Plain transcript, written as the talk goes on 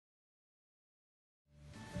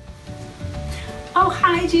Oh,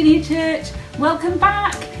 hi Junior Church, welcome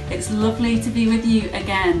back. It's lovely to be with you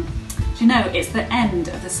again. Do you know, it's the end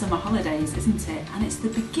of the summer holidays, isn't it? And it's the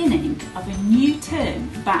beginning of a new term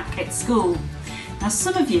back at school. Now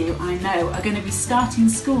some of you, I know, are going to be starting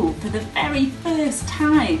school for the very first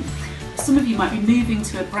time. Some of you might be moving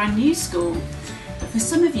to a brand new school, but for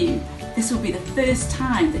some of you, this will be the first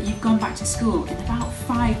time that you've gone back to school in about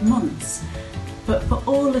 5 months. But for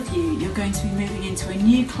all of you, you're going to be moving into a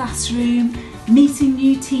new classroom, meeting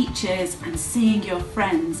new teachers and seeing your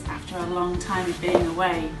friends after a long time of being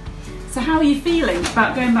away. So how are you feeling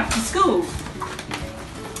about going back to school?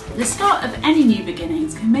 The start of any new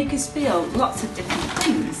beginnings can make us feel lots of different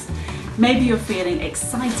things. Maybe you're feeling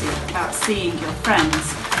excited about seeing your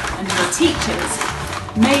friends and your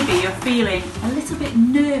teachers. Maybe you're feeling a little bit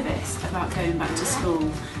nervous about going back to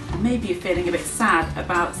school. And maybe you're feeling a bit sad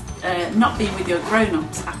about not being with your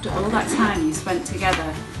grown-ups after all that time you spent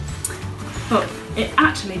together. But it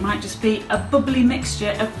actually might just be a bubbly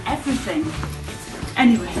mixture of everything.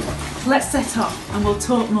 Anyway, let's set off and we'll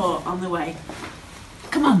talk more on the way.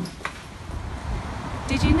 Come on.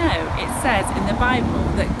 Did you know it says in the Bible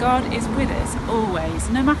that God is with us always,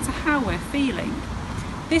 no matter how we're feeling?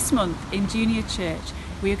 This month in Junior Church,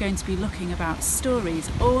 we are going to be looking about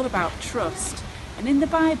stories all about trust. And in the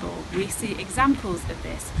Bible, we see examples of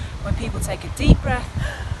this when people take a deep breath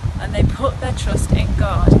and they put their trust in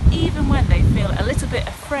God, even when they feel a little bit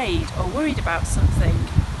afraid or worried about something.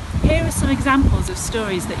 Here are some examples of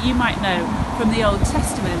stories that you might know from the Old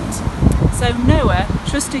Testament. So Noah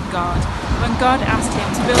trusted God when God asked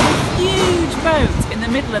him to build a huge boat in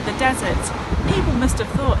the middle of the desert. People must have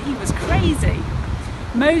thought he was crazy.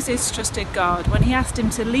 Moses trusted God when he asked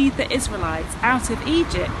him to lead the Israelites out of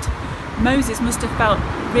Egypt. Moses must have felt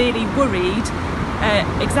really worried.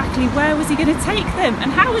 Exactly where was he going to take them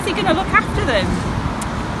and how was he going to look after them?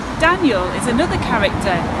 Daniel is another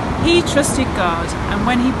character. He trusted God, and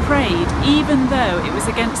when he prayed, even though it was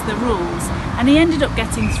against the rules, and he ended up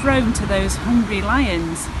getting thrown to those hungry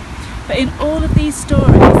lions. But in all of these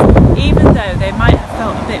stories, even though they might have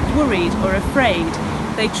felt a bit worried or afraid,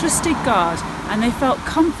 they trusted God and they felt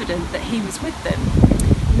confident that he was with them.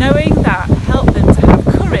 Knowing that helped them to have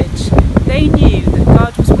courage. They knew that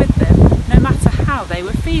God was with them no matter how they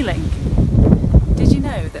were feeling. Did you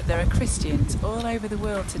know that there are Christians all over the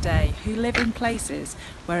world today who live in places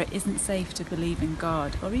where it isn't safe to believe in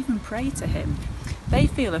God or even pray to him? They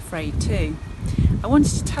feel afraid too. I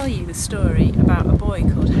wanted to tell you the story about a boy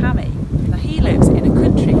called Hami. Now he lives in a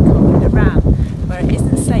country called Iran where it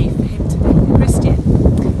isn't safe for him to be a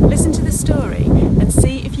Christian. Listen to the story and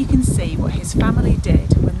see if you can see what his family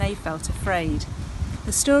did when they felt afraid.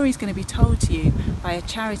 The story is going to be told to you by a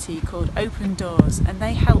charity called Open Doors, and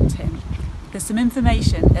they helped him. There's some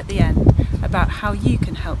information at the end about how you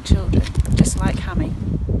can help children, just like Hami.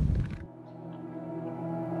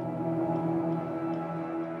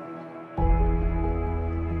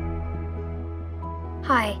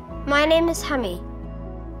 Hi, my name is Hami.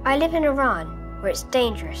 I live in Iran, where it's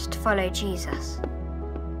dangerous to follow Jesus.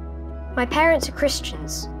 My parents are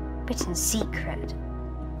Christians, but in secret.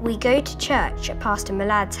 We go to church at Pastor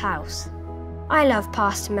Milad's house. I love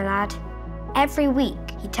Pastor Milad. Every week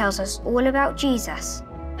he tells us all about Jesus,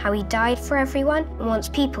 how he died for everyone and wants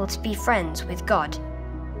people to be friends with God.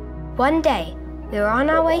 One day, we were on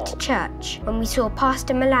our way to church when we saw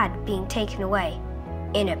Pastor Milad being taken away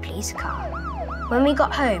in a police car. When we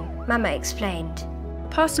got home, Mama explained.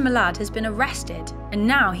 Pastor Milad has been arrested and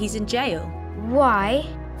now he's in jail. Why?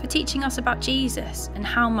 For teaching us about Jesus and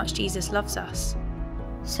how much Jesus loves us.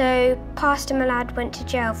 So Pastor Milad went to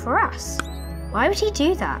jail for us? Why would he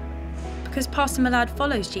do that? Because Pastor Milad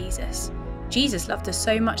follows Jesus. Jesus loved us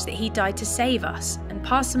so much that he died to save us, and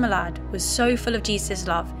Pastor Milad was so full of Jesus'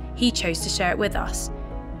 love, he chose to share it with us,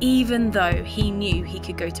 even though he knew he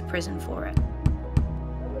could go to prison for it.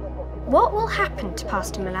 What will happen to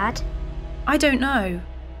Pastor Milad? I don't know,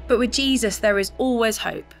 but with Jesus there is always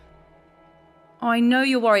hope. I know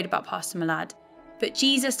you're worried about Pastor Milad, but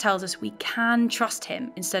Jesus tells us we can trust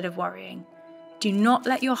him instead of worrying. Do not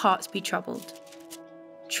let your hearts be troubled.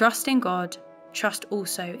 Trust in God, trust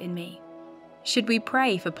also in me. Should we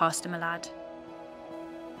pray for Pastor Milad?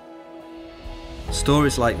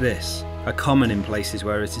 Stories like this are common in places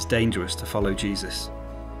where it is dangerous to follow Jesus.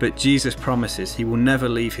 But Jesus promises he will never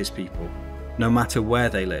leave his people, no matter where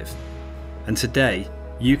they live. And today,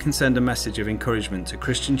 you can send a message of encouragement to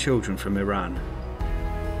Christian children from Iran.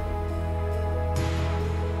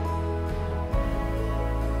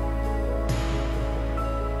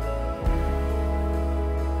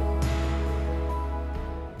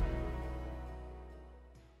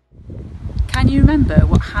 Can you remember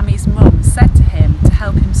what Hammy's mum said to him to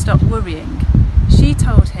help him stop worrying? She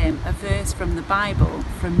told him a verse from the Bible,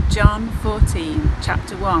 from John 14,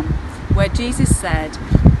 chapter 1, where Jesus said,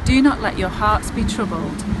 "Do not let your hearts be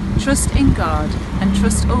troubled. Trust in God and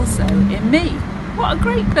trust also in me." What a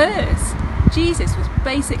great verse! Jesus was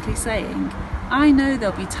basically saying, I know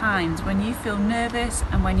there'll be times when you feel nervous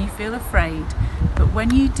and when you feel afraid, but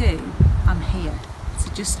when you do, I'm here.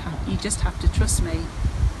 So you just have to trust me.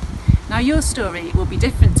 Now your story will be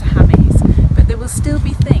different to Hammy's, but there will still be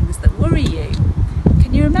things that worry you.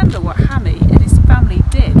 Can you remember what Hammy and his family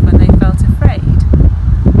did when they felt afraid?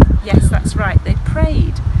 Yes, that's right, they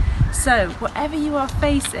prayed. So whatever you are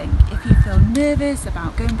facing, if you feel nervous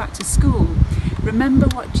about going back to school, remember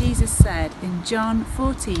what Jesus said in John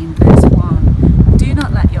 14 verse 1. Do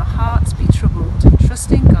not let your hearts be troubled.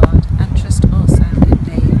 Trust in God and trust also in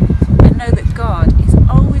me. And know that God is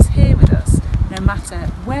always here with us, no matter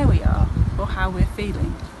where we are or how we're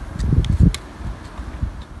feeling.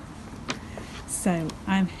 So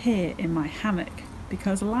I'm here in my hammock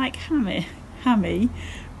because, like Hammy,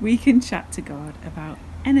 we can chat to God about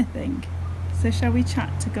anything. So shall we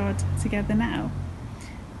chat to God together now?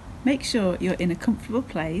 Make sure you're in a comfortable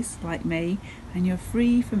place like me and you're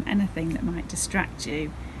free from anything that might distract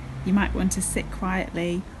you. You might want to sit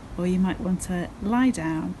quietly, or you might want to lie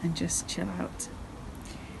down and just chill out.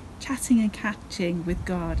 Chatting and catching with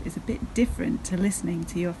God is a bit different to listening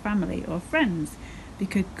to your family or friends,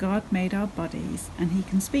 because God made our bodies and he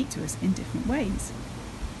can speak to us in different ways.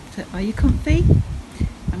 So are you comfy?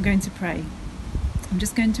 I'm going to pray. I'm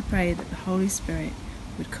just going to pray that the Holy Spirit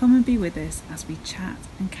would come and be with us as we chat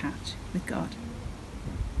and catch with God.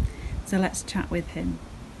 So let's chat with him.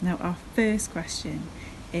 Now our first question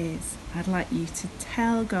is, I'd like you to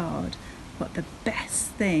tell God what the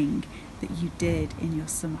best thing that you did in your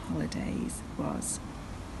summer holidays was.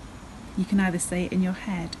 You can either say it in your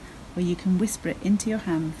head or you can whisper it into your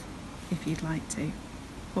hand if you'd like to.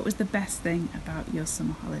 What was the best thing about your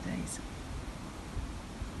summer holidays?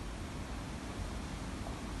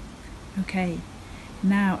 Okay,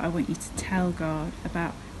 now I want you to tell God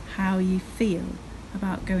about how you feel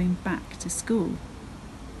about going back to school.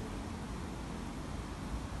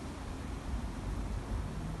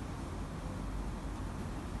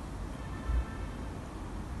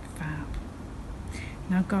 Fab.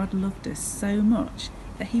 Now God loved us so much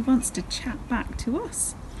that he wants to chat back to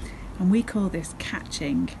us, and we call this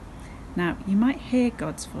catching. Now you might hear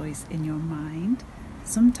God's voice in your mind.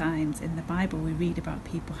 Sometimes in the Bible we read about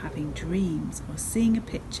people having dreams or seeing a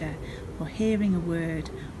picture or hearing a word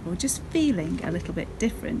or just feeling a little bit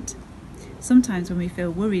different. Sometimes when we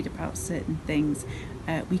feel worried about certain things,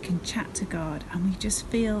 we can chat to God and we just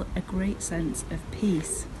feel a great sense of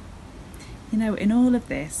peace. You know, in all of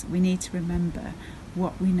this we need to remember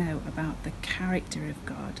what we know about the character of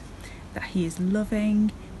God, that he is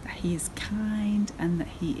loving, that he is kind, and that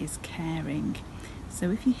he is caring. So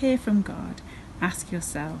if you hear from God, ask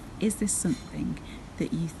yourself, is this something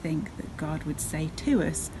that you think that God would say to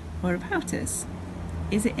us or about us?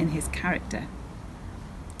 Is it in his character?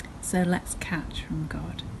 So let's catch from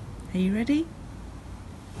God. Are you ready?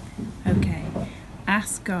 Okay,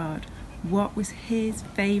 ask God, what was his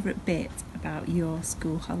favourite bit about your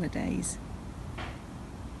school holidays?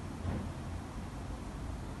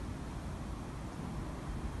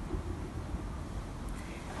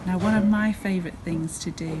 Now, one of my favourite things to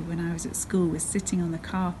do when I was at school was sitting on the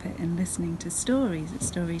carpet and listening to stories at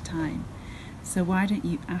story time. So why don't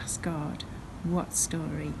you ask God what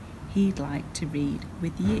story he'd like to read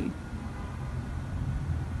with you?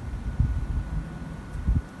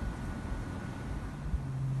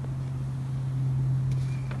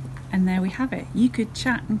 And there we have it. You could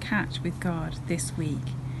chat and catch with God this week.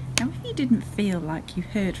 Now, if you didn't feel like you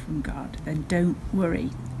heard from God, then don't worry.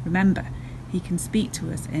 Remember, he can speak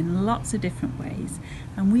to us in lots of different ways,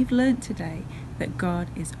 and we've learnt today that God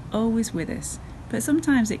is always with us, but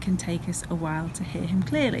sometimes it can take us a while to hear him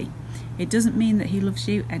clearly. It doesn't mean that he loves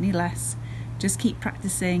you any less. Just keep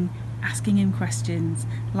practicing, asking him questions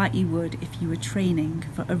like you would if you were training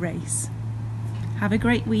for a race. Have a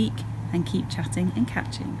great week and keep chatting and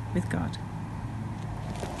catching with God.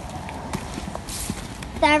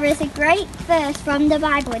 There is a great verse from the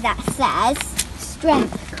Bible that says,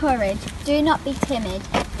 strength, courage, do not be timid,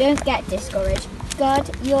 don't get discouraged. God,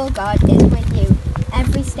 your God, is with you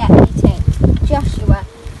every step you take. Joshua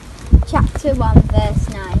chapter 1 verse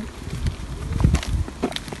 9.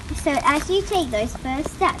 So as you take those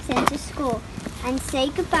first steps into school and say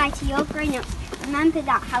goodbye to your grown-ups, remember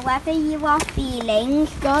that however you are feeling,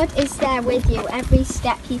 God is there with you every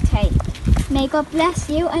step you take. May God bless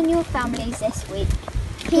you and your families this week.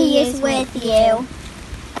 He is with you.